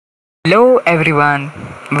Hello everyone,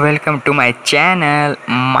 welcome to my channel.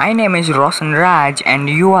 My name is Roshan Raj and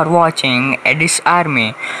you are watching Edis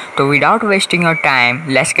Army. So without wasting your time,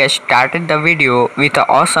 let's get started the video with an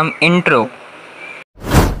awesome intro.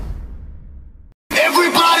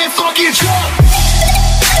 Everybody fucking jump!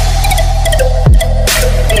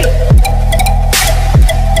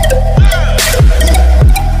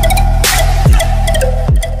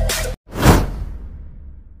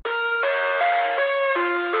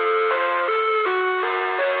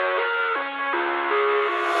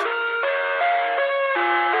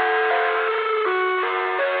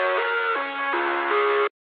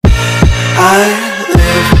 I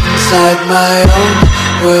live inside my own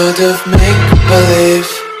world of make-believe.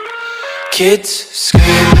 Kids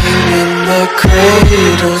screaming in the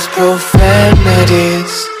cradles,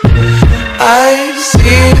 profanities. I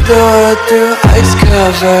see the world through ice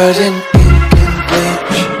covered in ink and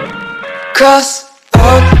bleach. Cross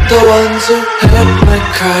out the ones who heard my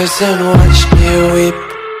cries and watched me weep.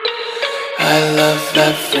 I love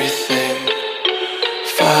everything.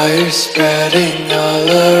 Fire spreading all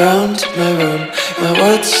around my room. My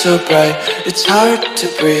world's so bright, it's hard to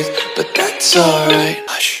breathe, but that's alright.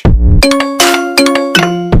 Hush.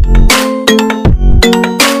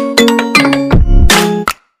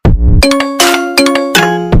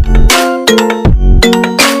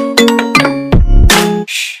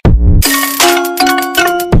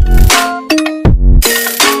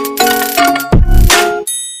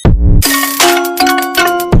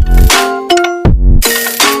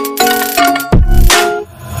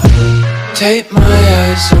 Tape my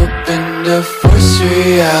eyes open to force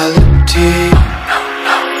reality.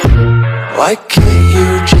 Why can't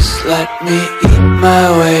you just let me eat my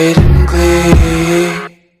weight in glee?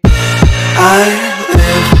 I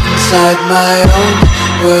live inside my own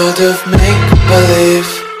world of make-believe.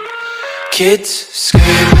 Kids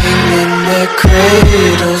screaming in their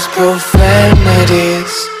cradles,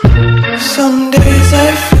 profanities. Some days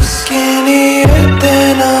I feel skinnier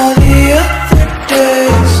than all the other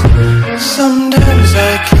days. Sometimes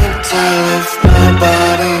I can't tell if my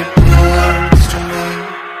body belongs to me.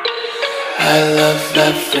 I love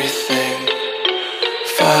everything.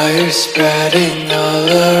 Fire spreading all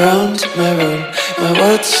around my room. My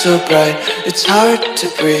world's so bright, it's hard to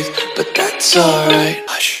breathe, but that's alright.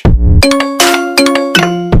 Hush.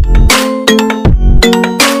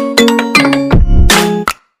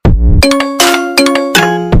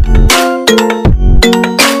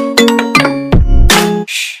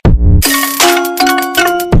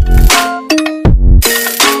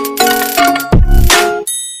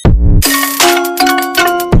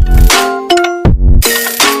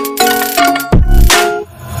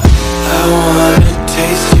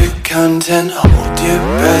 Content, hold your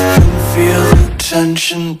breath and feel the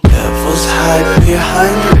tension. Devils hide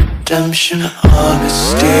behind redemption.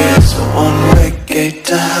 Honesty is a one-way gate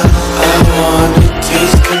to hell. I wanna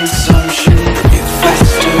taste consumption. Breathe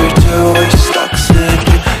faster to waste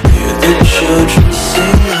oxygen. Hear the children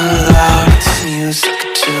sing aloud. It's music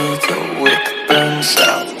till the wick burns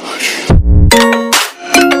out.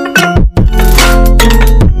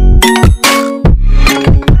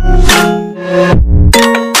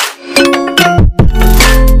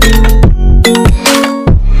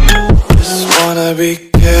 Be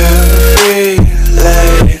carefree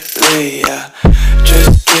lately, yeah.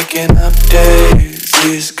 Just picking up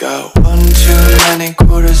daisies. Got one too many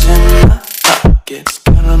quarters in my pockets.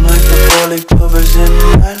 Counting like the 4-leaf clovers in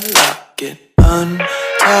my locket.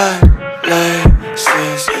 Untied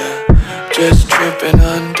laces, yeah. Just tripping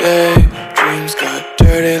on daydreams. Got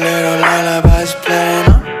dirty little lullabies playing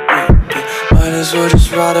on repeat. Might as well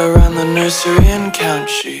just ride around the nursery and count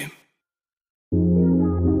sheep.